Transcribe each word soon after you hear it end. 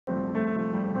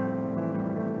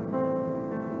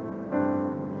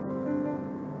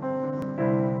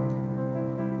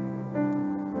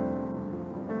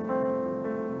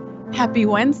Happy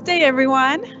Wednesday,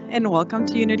 everyone, and welcome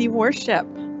to Unity Worship.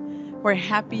 We're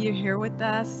happy you're here with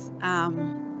us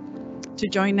to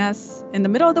join us in the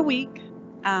middle of the week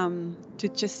to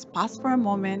just pause for a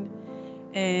moment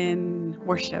and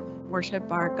worship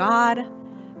our God,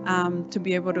 to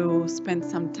be able to spend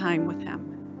some time with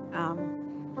Him.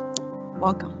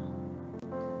 Welcome.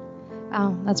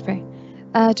 Let's pray.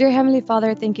 Dear Heavenly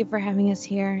Father, thank you for having us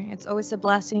here. It's always a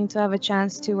blessing to have a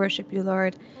chance to worship you,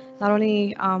 Lord. Not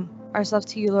only ourselves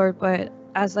to you, Lord, but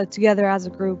together as a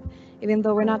group. Even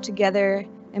though we're not together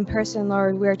in person,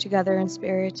 Lord, we are together in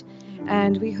spirit.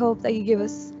 And we hope that you give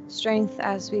us strength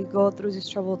as we go through these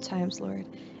troubled times, Lord.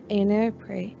 And I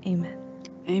pray, amen.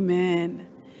 Amen.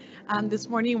 This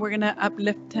morning we're going to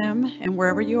uplift Him, and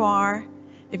wherever you are,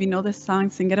 if you know this song,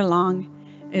 sing it along.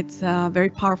 It's a very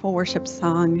powerful worship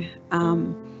song.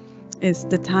 It's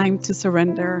the time to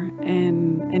surrender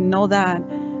and know that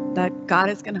God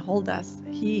is going to hold us.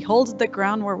 He holds the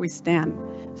ground where we stand.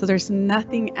 So there's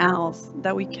nothing else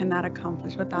that we cannot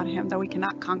accomplish without Him, that we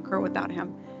cannot conquer without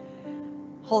Him.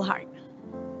 Whole heart.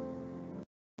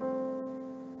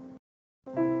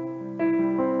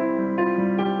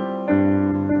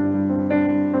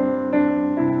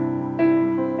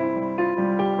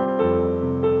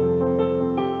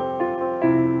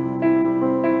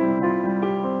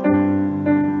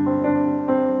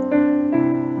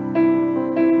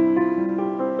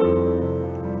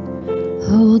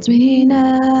 Hold me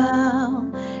now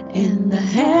in the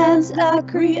hands that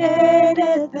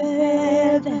created the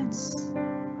heavens.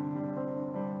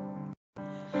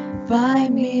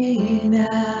 Find me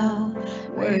now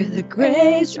where the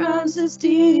grace runs as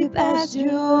deep as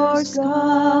your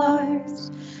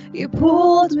scars. You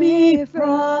pulled me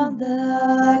from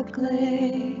the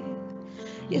clay.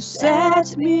 You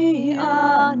set me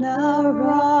on a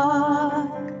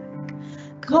rock.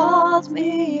 Called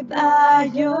me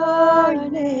by your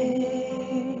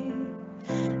name,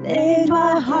 made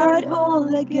my heart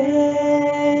whole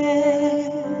again,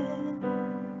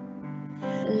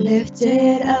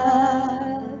 lifted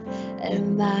up,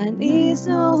 and my knees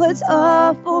know it's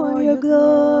all for your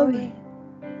glory,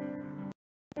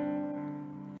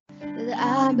 that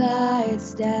I might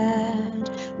stand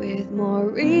with more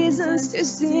reasons to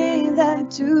sing than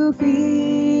to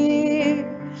fear.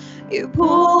 You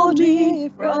pulled me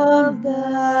from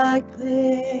the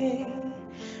clay,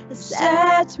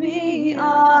 set me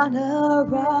on a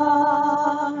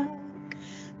rock,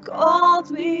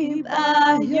 called me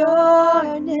by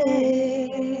your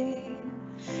name,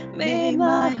 made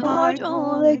my heart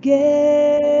whole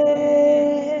again.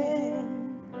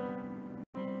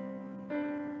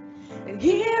 And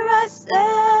here I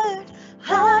stand,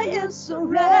 high in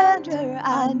surrender,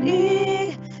 I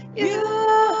need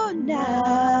you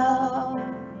now.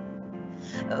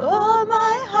 Oh,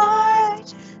 my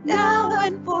heart, now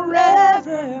and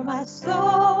forever, my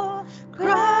soul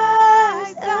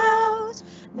cries out.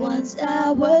 Once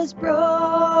I was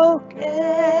broken,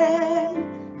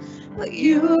 but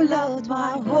you loved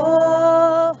my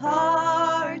whole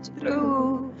heart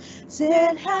through.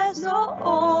 Sin has no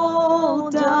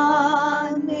hold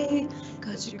on me,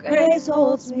 'cause your grace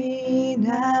holds me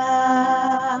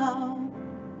now.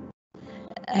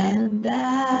 And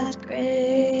that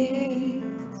grace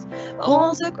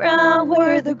owns the ground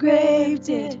where the grave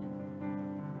did.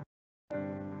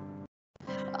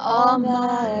 All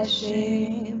my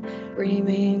shame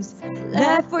remains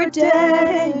left for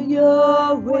dead in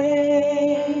your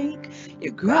wake.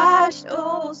 You crushed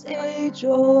those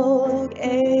age-old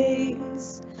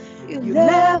aches. You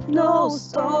left no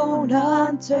stone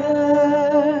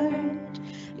unturned.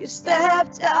 You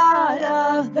stepped out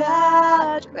of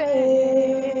that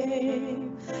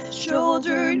grave,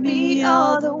 shouldered me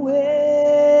all the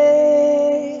way.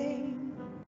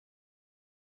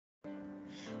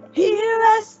 Here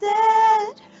I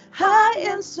stand, high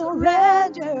in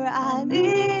surrender, I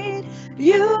need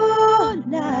you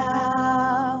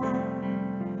now.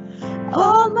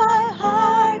 Oh, my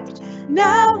heart,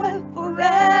 now and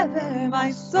forever,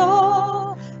 my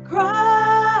soul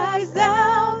cries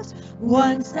out.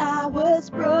 Once I was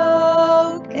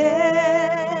broken,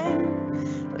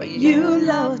 but you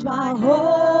loved my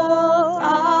whole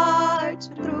heart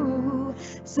through.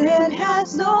 Sin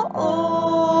has no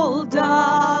hold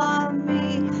on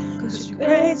me, 'cause your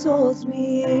grace holds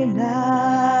me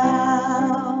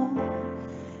now.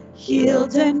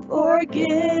 Healed and forgiven,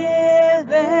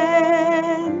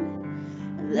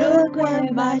 look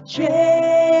where my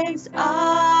chains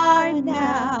are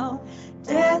now.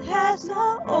 Death has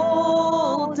no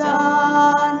hold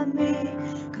on me,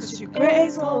 'cause your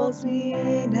grace holds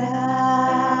me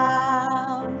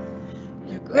now.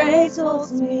 Your grace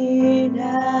holds me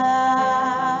now.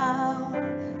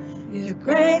 Your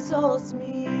grace holds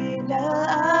me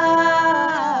now.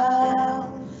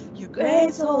 Your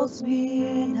grace holds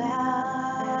me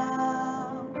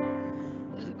now.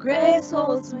 Your grace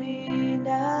holds me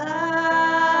now.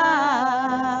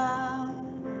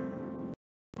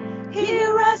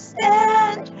 Here I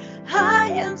stand, I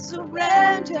am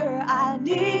surrender. I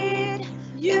need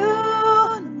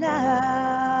you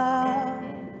now.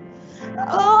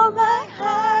 Oh, my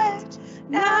heart,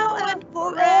 now and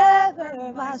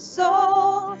forever, my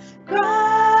soul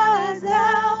cries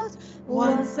out.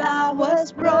 Once I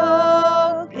was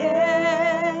broken,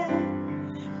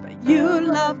 but you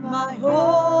love my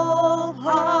whole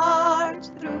heart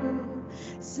through.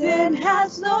 Sin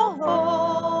has no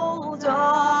hold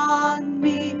on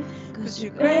me, 'cause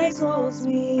your grace holds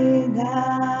me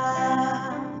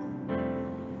now.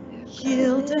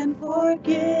 Healed and forgiven,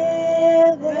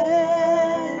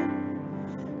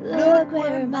 look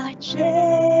where my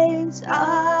chains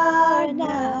are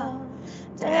now.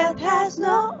 Death has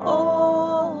no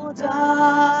hold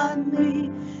on me,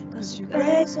 'cause your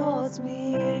grace holds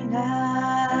me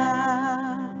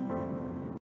now.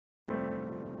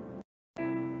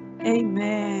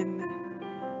 Amen.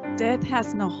 Death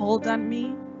has no hold on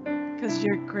me because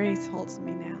your grace holds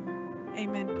me now.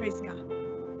 Amen. Praise God.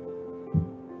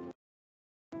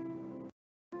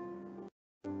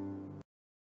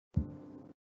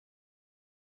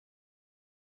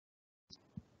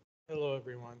 Hello,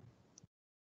 everyone.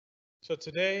 So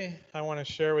today I want to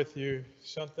share with you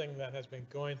something that has been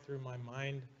going through my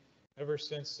mind ever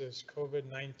since this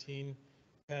COVID-19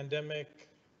 pandemic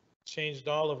changed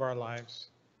all of our lives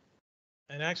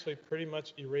and actually pretty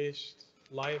much erased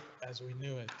life as we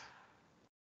knew it.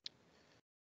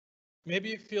 Maybe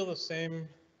you feel the same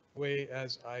way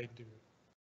as I do.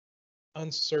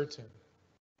 Uncertain,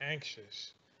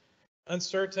 anxious,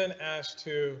 uncertain as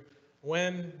to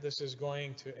when this is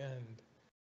going to end.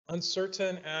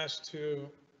 Uncertain as to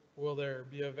will there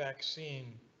be a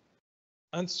vaccine?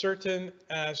 Uncertain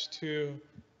as to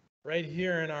right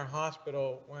here in our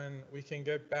hospital when we can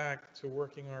get back to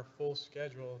working our full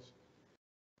schedules,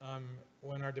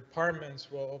 when our departments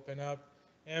will open up,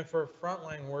 and for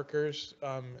frontline workers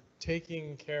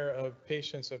taking care of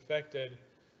patients affected,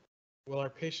 will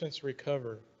our patients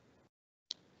recover?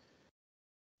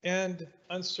 And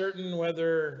uncertain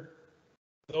whether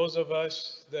those of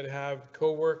us that have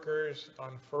coworkers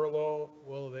on furlough,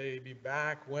 will they be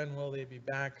back? When will they be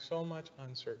back? So much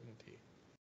uncertainty.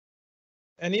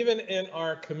 And even in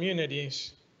our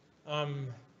communities,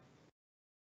 when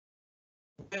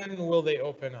will they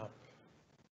open up?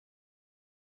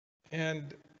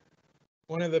 And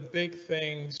one of the big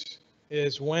things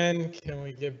is, when can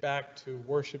we get back to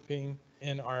worshiping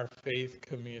in our faith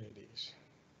communities?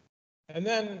 And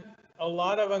then a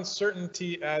lot of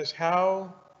uncertainty as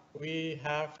how we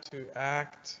have to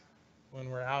act when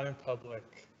we're out in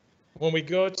public, when we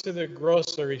go to the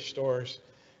grocery stores,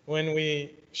 when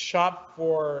we shop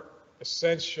for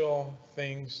essential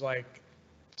things like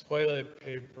toilet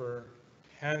paper,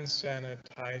 hand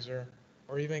sanitizer,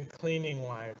 or even cleaning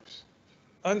wipes.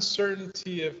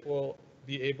 Uncertainty if we'll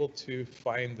be able to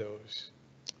find those.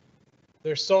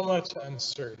 There's so much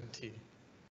uncertainty.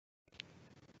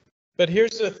 But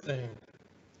here's the thing.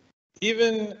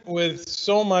 Even with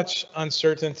so much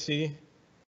uncertainty,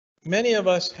 many of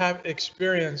us have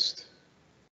experienced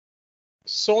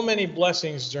so many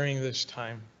blessings during this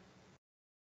time.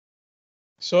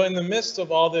 So in the midst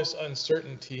of all this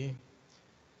uncertainty,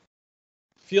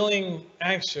 feeling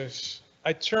anxious,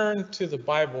 I turned to the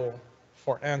Bible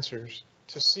for answers,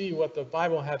 to see what the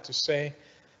Bible had to say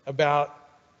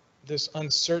about this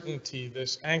uncertainty,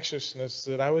 this anxiousness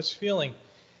that I was feeling.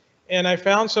 And I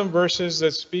found some verses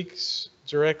that speaks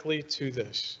directly to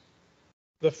this.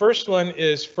 The first one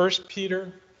is 1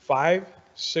 Peter 5,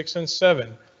 6, and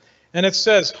 7. And it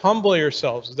says, "Humble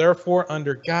yourselves, therefore,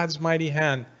 under God's mighty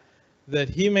hand, that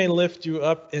he may lift you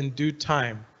up in due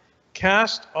time.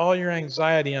 Cast all your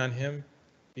anxiety on him,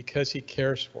 because he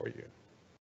cares for you."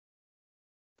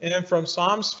 And then from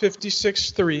Psalms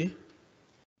 56:3,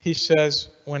 he says,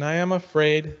 "When I am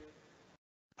afraid,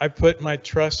 I put my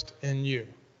trust in you."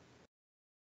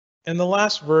 And the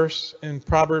last verse in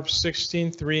Proverbs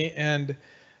 16:3, and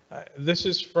this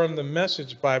is from the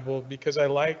Message Bible because I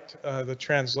liked the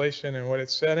translation and what it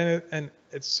said, and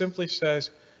it simply says,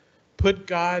 "Put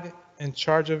God in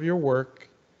charge of your work,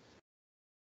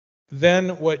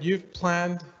 then what you've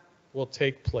planned will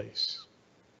take place."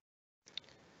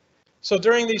 So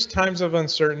during these times of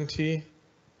uncertainty,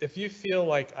 if you feel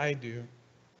like I do,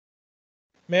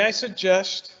 may I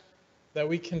suggest that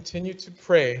we continue to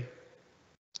pray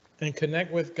and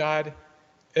connect with God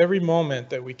every moment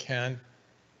that we can,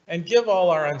 and give all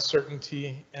our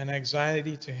uncertainty and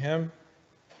anxiety to Him,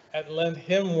 and let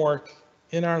Him work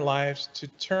in our lives to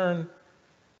turn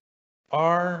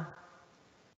our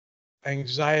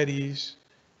anxieties,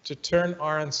 to turn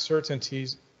our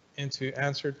uncertainties into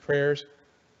answered prayers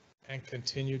and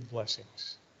continued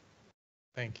blessings.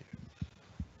 Thank you.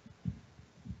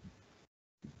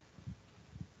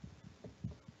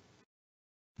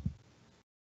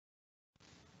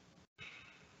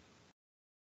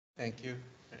 Thank you.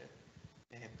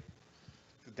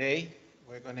 Today,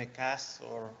 we're going to cast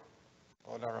all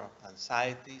our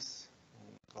anxieties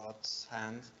in God's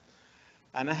hands.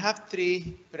 And I have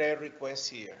 3 prayer requests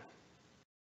here.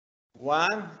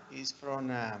 One is from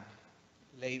a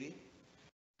lady.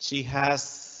 She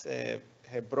has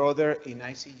her brother in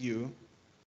ICU.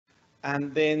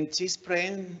 And then she's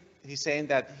praying, he's saying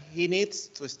that he needs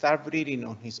to start breathing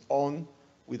on his own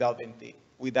without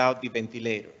the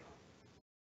ventilator.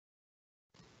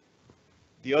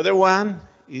 The other one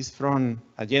is from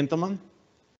a gentleman.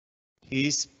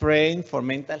 He's praying for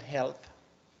mental health.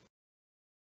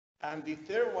 And the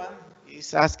third one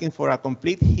is asking for a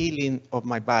complete healing of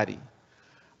my body.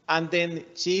 And then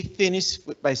she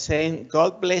finished by saying,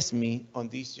 God bless me on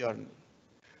this journey.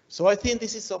 So I think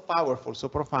this is so powerful, so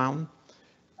profound,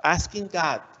 asking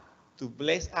God to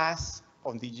bless us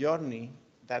on the journey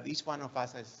that each one of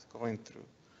us is going through.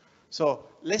 So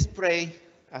let's pray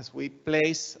as we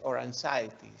place our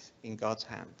anxieties in God's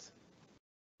hands.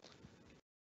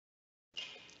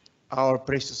 Our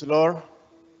precious Lord,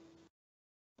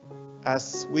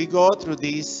 as we go through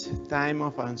this time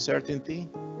of uncertainty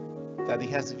that it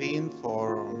has been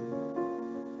for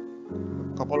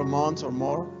a couple of months or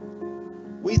more,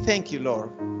 we thank you,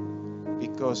 Lord,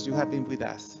 because you have been with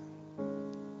us.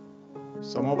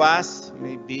 Some of us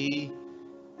may be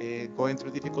going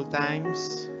through difficult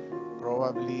times,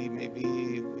 probably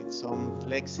maybe with some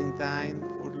flexing time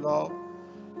for love,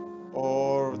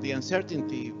 or the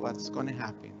uncertainty, what's going to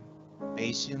happen.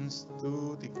 Patience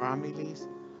to the families.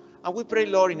 And we pray,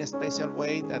 Lord, in a special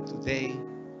way that today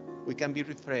we can be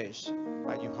refreshed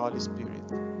by your Holy Spirit.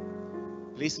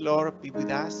 Please, Lord, be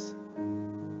with us.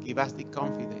 Give us the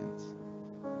confidence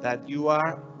that you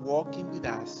are walking with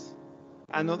us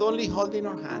and not only holding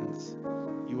our hands,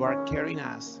 you are carrying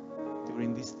us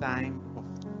during this time of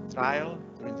trial,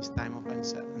 during this time of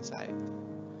anxiety.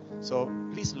 So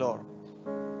please, Lord,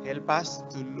 help us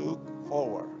to look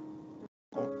forward,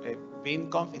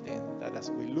 being confident that as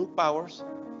we look backwards,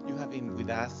 you have been with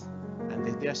us, and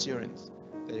there's the assurance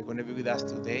that you're going to be with us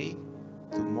today,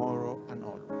 tomorrow, and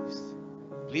always.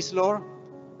 Please, Lord,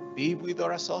 be with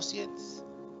our associates,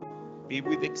 be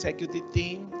with the executive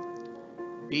team,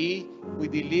 be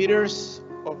with the leaders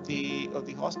of the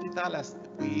hospital as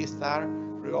we start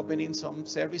reopening some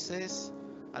services,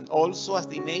 and also as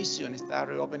the nation start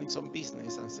reopening some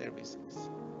business and services.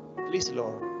 Please,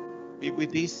 Lord, be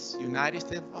with this United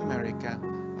States of America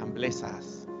and bless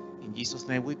us. In Jesus'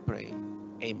 name we pray.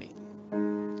 Amen.